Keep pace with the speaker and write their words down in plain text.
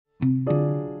What's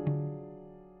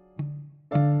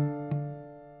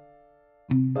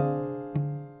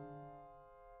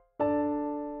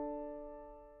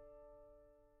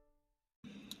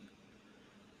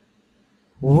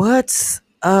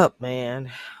up, man?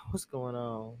 What's going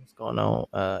on? What's going on,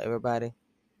 everybody?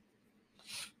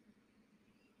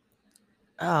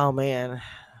 Oh man,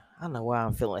 I don't know why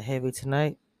I'm feeling heavy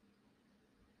tonight,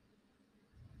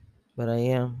 but I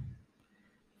am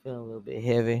feeling a little bit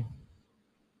heavy.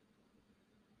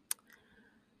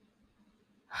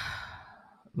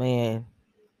 Man,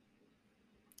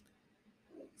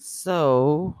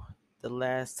 so the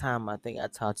last time I think I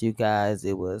talked to you guys,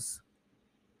 it was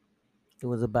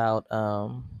about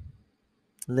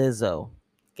Lizzo.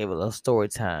 Gave a little story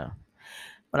time.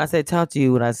 When I say talk to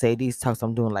you, when I say these talks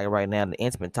I'm doing like right now, the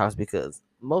intimate talks, because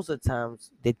most of the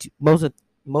times most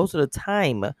of the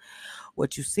time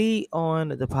what you see on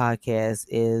the podcast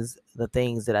is the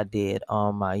things that I did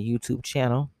on my YouTube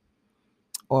channel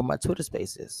or my Twitter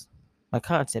spaces. My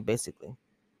content basically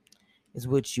is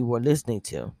what you were listening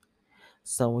to.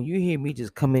 So when you hear me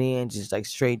just coming in, just like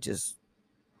straight, just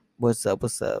what's up,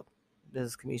 what's up? This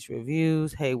is Kamisha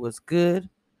Reviews. Hey, what's good?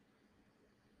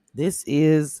 This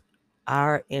is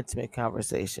our intimate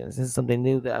conversations. This is something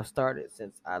new that I've started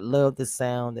since I love the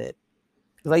sound that,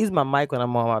 because I use my mic when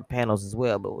I'm on my panels as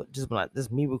well, but just when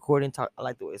just me recording talk, I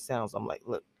like the way it sounds. I'm like,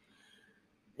 look,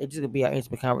 it's just gonna be our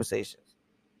intimate conversations.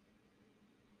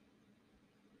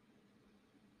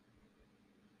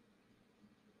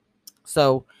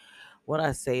 So when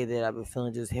I say that I've been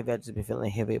feeling just heavy, I've just been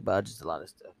feeling heavy about just a lot of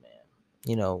stuff, man.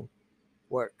 You know,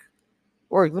 work.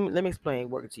 Work. Let me explain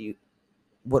work to you.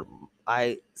 What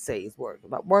I say is work.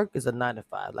 My work is a 9 to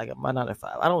 5, like my 9 to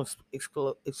 5. I don't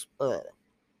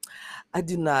I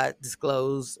do not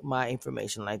disclose my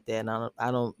information like that, and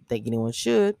I don't think anyone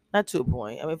should. Not to a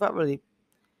point. I mean, if I really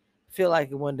feel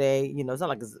like it one day, it's not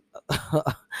like it's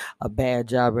a bad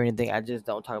job or anything. I just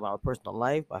don't talk about my personal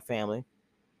life, my family.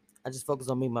 I just focus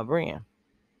on me, and my brand.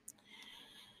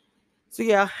 So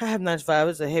yeah, I have 9 to 5.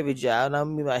 It's a heavy job. And I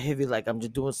mean by heavy, like I'm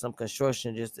just doing some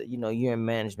construction. Just you're in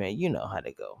management. You know how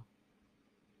to go.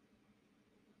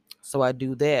 So I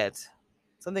do that.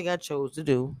 Something I chose to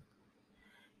do.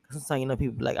 Sometimes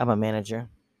people be like I'm a manager.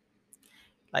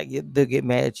 Like they'll get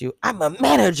mad at you. I'm a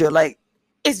manager. Like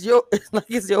it's your like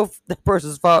it's your that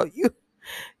person's fault.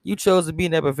 You chose to be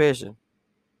in that profession.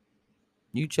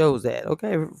 You chose that.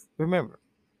 Okay, remember.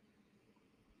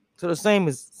 So the same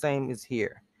as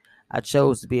here. I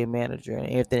chose to be a manager and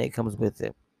everything that comes with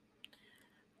it.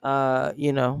 Uh,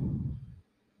 you know,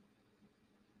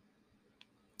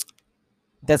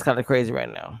 that's kind of crazy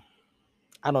right now.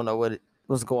 I don't know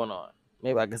what's going on.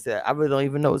 Maybe I can say I really don't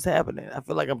even know what's happening. I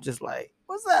feel like I'm just like,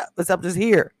 what's up? I'm just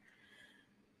here.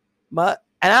 But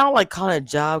and I don't like calling it a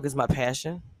job because my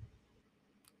passion.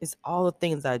 It's all the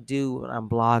things I do when I'm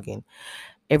blogging,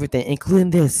 everything,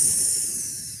 including this.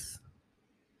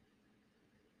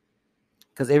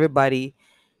 Because everybody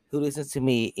who listens to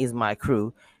me is my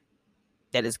crew.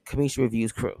 That is Kamisha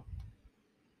Reviews crew.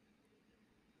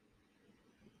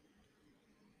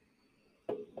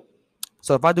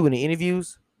 So if I do any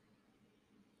interviews,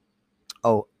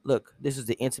 oh look, this is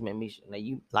the intimate Misha. Now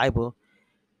you liable,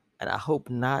 and I hope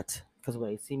not, because when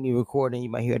they see me recording, you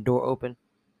might hear a door open,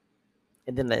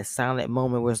 and then that silent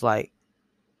moment where it's like,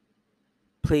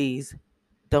 please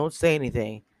don't say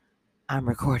anything. I'm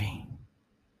recording.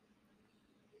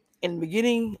 In the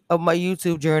beginning of my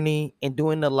YouTube journey and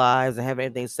doing the lives and having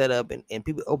everything set up and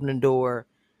people opening the door,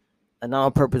 and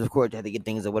on purpose, of course, you have to get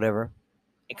things or whatever.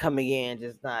 And coming in,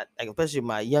 just not like, especially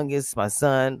my youngest, my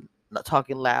son, not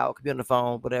talking loud, could be on the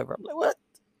phone, whatever. I'm like, what?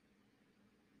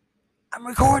 I'm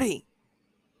recording.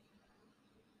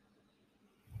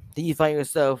 Then you find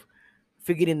yourself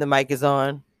forgetting the mic is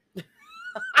on.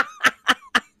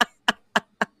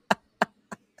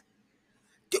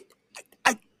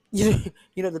 I,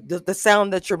 the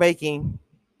sound that you're making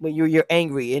when you're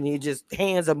angry and you just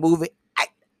hands are moving.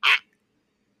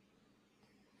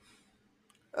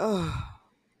 Oh,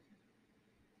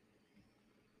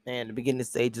 man, the beginning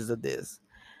stages of this.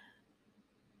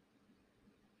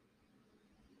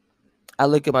 I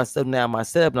look at myself now,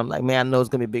 myself, and I'm like, man, I know it's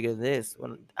gonna be bigger than this.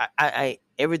 When I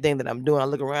everything that I'm doing, I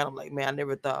look around, I'm like, man, I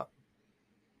never thought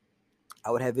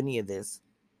I would have any of this.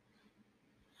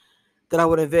 That I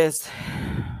would invest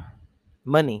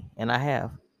money, and I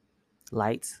have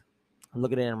lights. I'm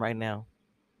looking at them right now.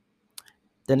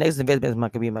 The next investment is my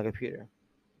could be my computer.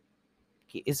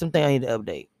 It's something I need to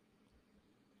update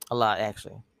a lot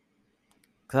actually,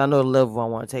 because I know the level I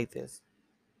want to take this.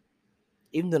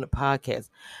 Even doing the podcast,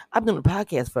 I've been doing the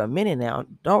podcast for a minute now.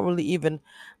 Don't really even.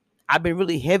 I've been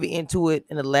really heavy into it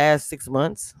in the last 6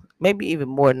 months, maybe even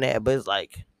more than that. But it's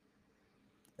like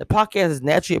the podcast is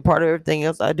naturally a part of everything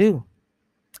else I do.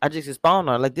 I just expound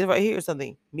on it. Like this right here is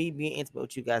something me being intimate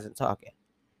with you guys and talking.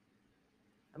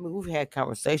 I mean, we've had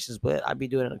conversations, but I'd be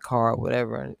doing it in the car or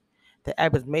whatever. And the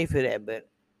app is made for that, but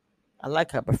I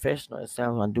like how professional it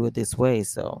sounds when I do it this way.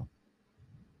 So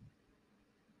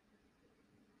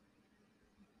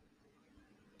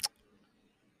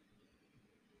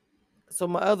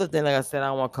my other thing, like I said, I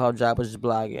don't want to call job, was just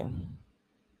blogging.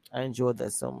 I enjoyed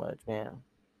that so much, man.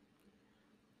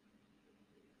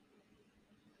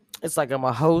 It's like I'm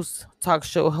a host, talk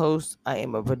show host. I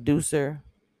am a producer.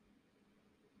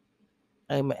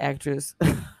 I am an actress,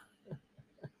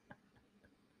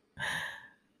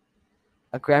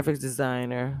 a graphics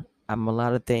designer. I'm a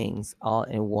lot of things all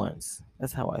in once.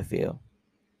 That's how I feel.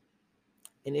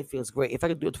 And it feels great. If I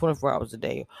could do it 24 hours a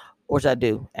day, which I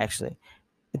do actually,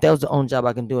 if that was the only job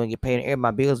I can do and get paid and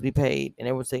my bills be paid and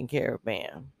everyone's taken care of,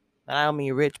 man. And I don't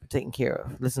mean rich, but taken care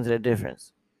of. Listen to the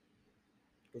difference.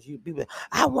 Because you people,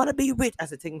 I want to be rich. I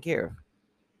said taken care of.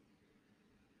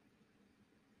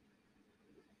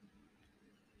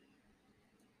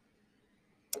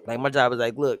 Like my job is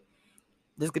like, look,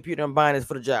 this computer I'm buying is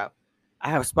for the job. I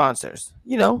have sponsors.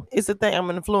 It's a thing. I'm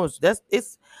an influencer.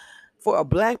 It's for a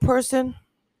black person.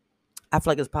 I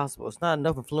feel like it's possible. It's not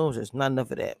enough influencers. Not enough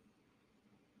of that.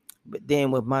 But then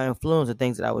with my influence, the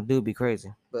things that I would do be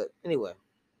crazy. But anyway,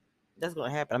 that's gonna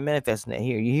happen. I'm manifesting that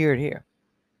here. You hear it here.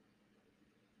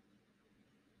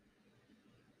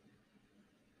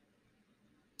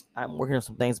 I'm working on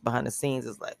some things behind the scenes.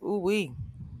 It's like, ooh wee.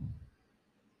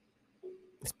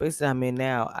 Especially I'm in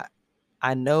now.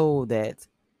 I know that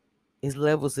it's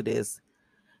levels to this,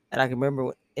 and I can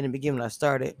remember in the beginning when I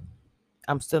started.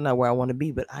 I'm still not where I want to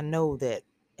be, but I know that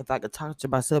if I could talk to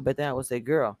myself back then, I would say,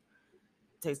 "Girl,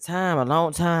 it takes time, a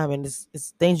long time, and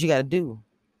it's things you got to do."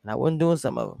 And I wasn't doing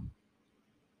some of them.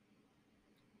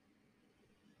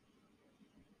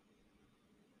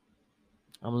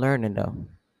 I'm learning though.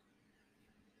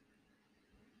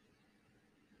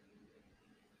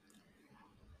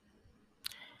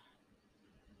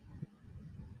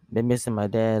 Been missing my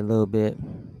dad a little bit.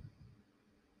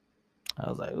 I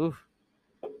was like, oof.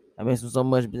 I miss him so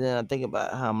much, but then I think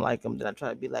about how I'm like him. Then I try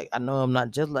to be like, I know I'm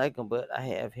not just like him, but I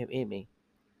have him in me.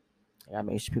 I gotta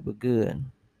make sure people good,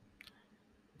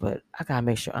 but I gotta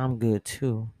make sure I'm good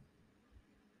too.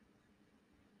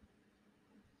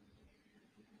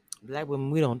 Black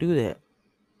women, we don't do that.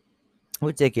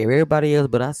 We take care of everybody else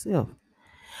but ourselves,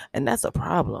 and that's a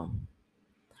problem.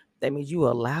 That means you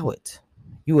allow it.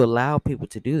 You allow people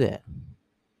to do that.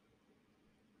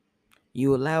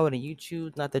 You allow it, and you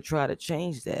choose not to try to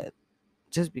change that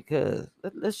just because.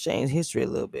 Let's change history a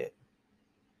little bit.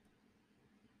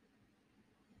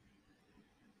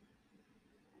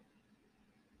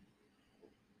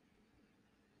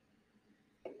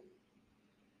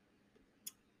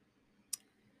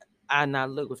 I now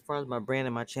look as far as my brand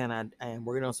and my channel. I am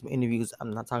working on some interviews.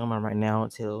 I'm not talking about them right now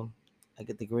until I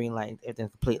get the green light.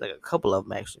 Everything's complete. Like a couple of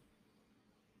them actually.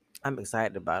 I'm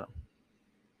excited about them.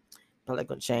 Probably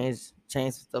gonna change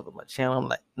some stuff with my channel. I'm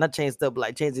like not change stuff, but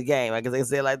like change the game. Like they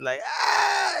say, like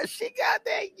she got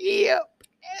that yeah,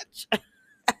 bitch.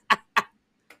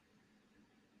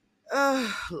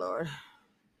 Oh Lord.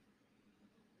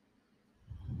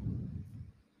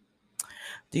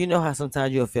 Do you know how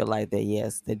sometimes you'll feel like that?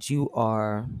 Yes, that you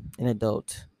are an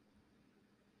adult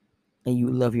and you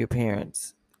love your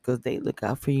parents because they look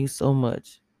out for you so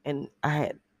much. And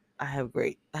I have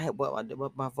great. I had well,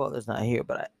 my father's not here,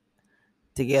 but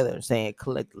together saying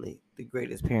collectively the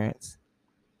greatest parents.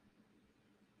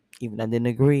 Even I didn't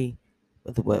agree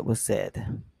with what was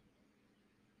said.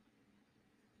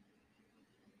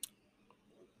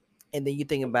 And then you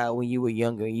think about when you were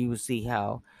younger, you would see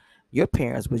how your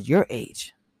parents was your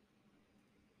age,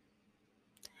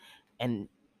 and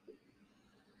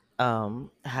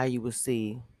how you would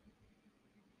see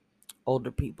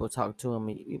older people talk to them,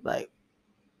 and you be like,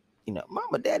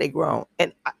 mama, daddy grown.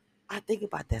 And I think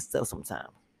about that stuff sometimes.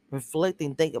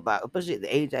 Reflecting, think about, especially at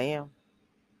the age I am.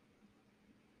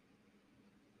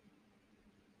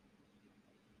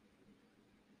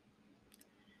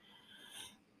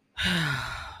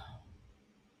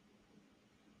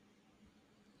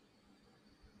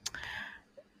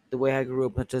 The way I grew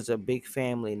up in such a big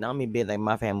family, not me being like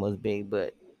my family was big,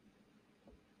 but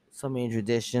so many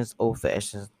traditions, old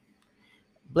fashioned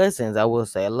blessings. I will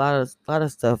say a lot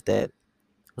of stuff that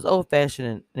was old fashioned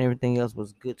and everything else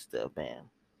was good stuff, man.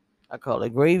 I call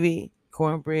it gravy,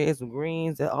 cornbread, some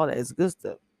greens, and all that is good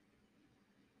stuff.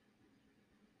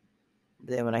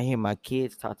 Then when I hear my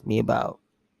kids talk to me about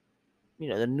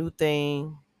the new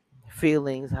thing,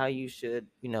 feelings, how you should,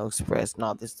 express, and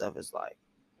all this stuff is like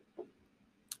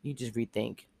you just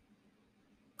rethink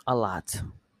a lot.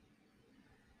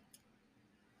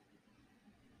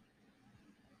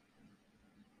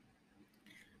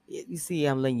 You see,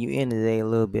 I'm letting you in today a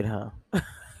little bit, huh? A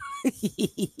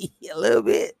little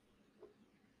bit.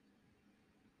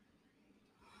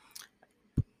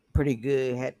 Pretty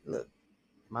good. Had look,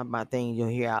 my thing you'll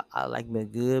hear. I like me a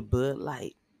good Bud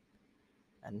Light.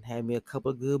 I done had me a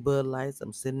couple of good Bud Lights.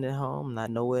 I'm sitting at home,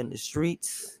 not nowhere in the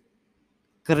streets.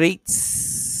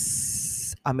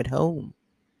 Greats. I'm at home.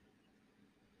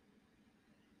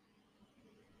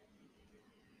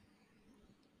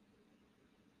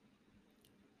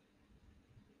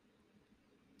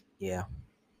 Yeah.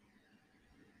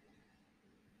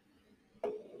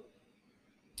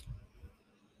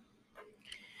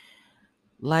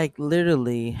 Like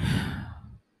literally,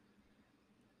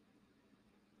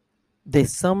 the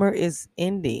summer is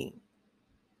ending.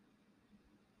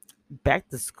 Back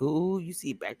to school. You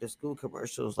see back to school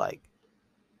commercials like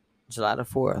July the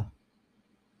 4th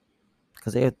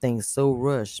because everything's so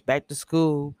rushed. Back to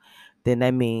school, then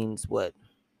that means what?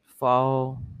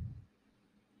 Fall,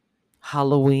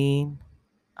 Halloween.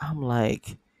 I'm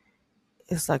like,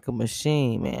 it's like a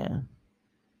machine, man.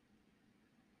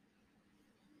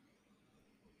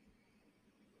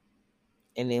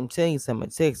 And I'm telling you something, in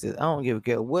Texas, I don't give a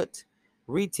care what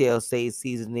retail says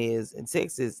season is. In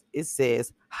Texas, it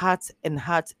says hot and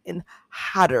hot and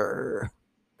hotter.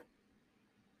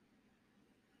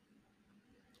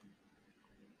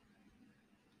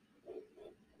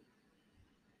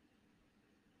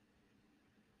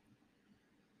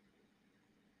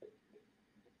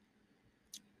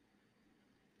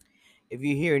 If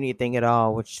you hear anything at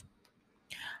all, which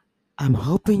I'm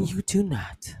hoping you do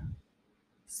not,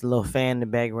 it's a little fan in the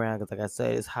background because, like I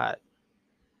said, it's hot.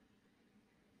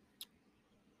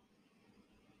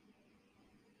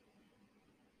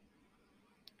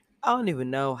 I don't even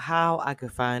know how I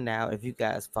could find out if you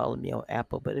guys follow me on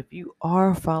Apple, but if you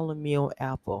are following me on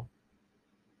Apple,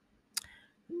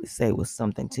 let me say was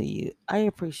something to you. I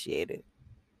appreciate it.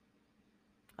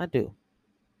 I do.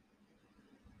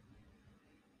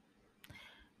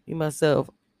 Me myself,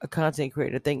 a content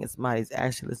creator, thinking somebody's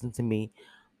actually listening to me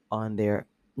on their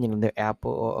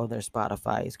Apple or their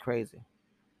Spotify is crazy.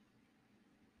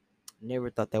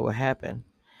 Never thought that would happen,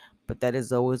 but that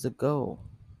is always a goal.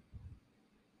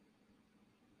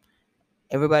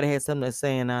 Everybody has something to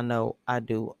say, and I know I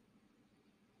do.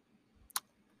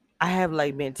 I have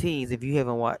like mentees. If you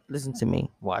haven't watched, listen to me.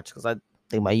 Watch, because I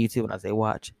think my YouTube when I say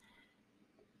watch.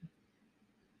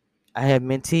 I have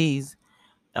mentees.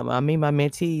 I mean, my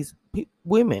mentees,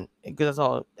 women, because that's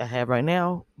all I have right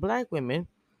now. Black women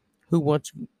who want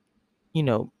to, you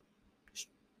know,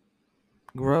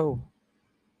 grow,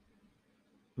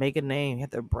 make a name,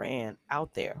 have their brand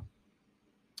out there.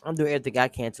 I'm doing everything I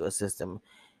can to assist them,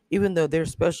 even though they're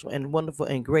special and wonderful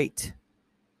and great,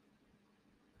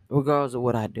 regardless of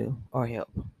what I do or help.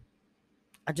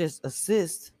 I just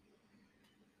assist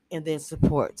and then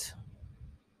support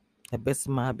the best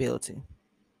of my ability.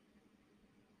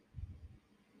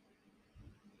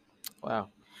 Wow.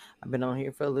 I've been on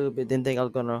here for a little bit. Didn't think I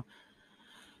was gonna.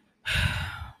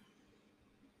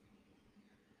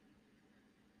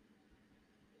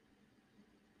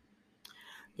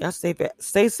 Y'all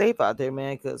stay safe out there,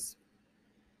 man, because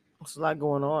there's a lot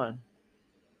going on.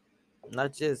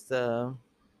 Not just the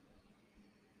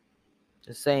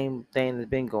same thing that's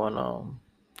been going on.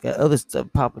 Got other stuff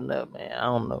popping up, man. I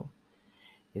don't know.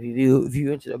 If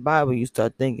you into the Bible, you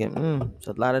start thinking, there's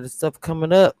a lot of this stuff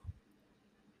coming up.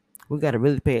 We got to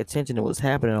really pay attention to what's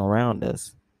happening around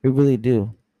us. We really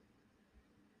do.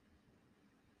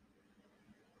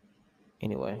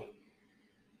 Anyway,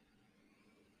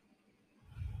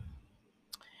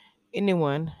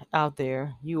 anyone out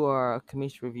there, you are a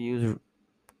Commission Reviews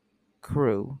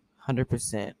crew,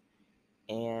 100%,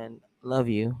 and love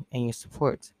you and your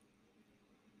support.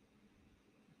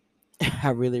 I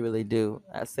really, really do.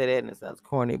 I say that and it sounds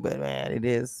corny, but man, it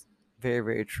is very,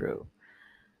 very true.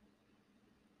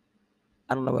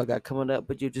 I don't know what I got coming up,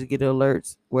 but you just get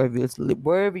alerts wherever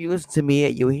you listen to me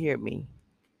at, you'll hear me.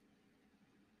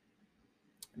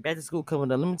 Back to school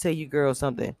coming up. Let me tell you, girls,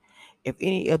 something. If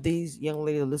any of these young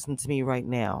ladies listen to me right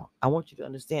now, I want you to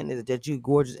understand this, that you're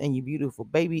gorgeous and you're beautiful.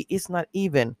 Baby, it's not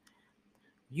even.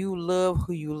 You love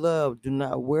who you love. Do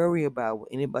not worry about what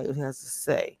anybody else has to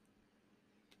say.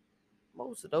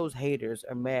 Most of those haters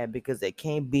are mad because they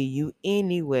can't be you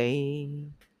anyway.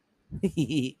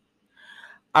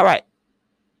 All right,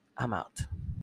 I'm out.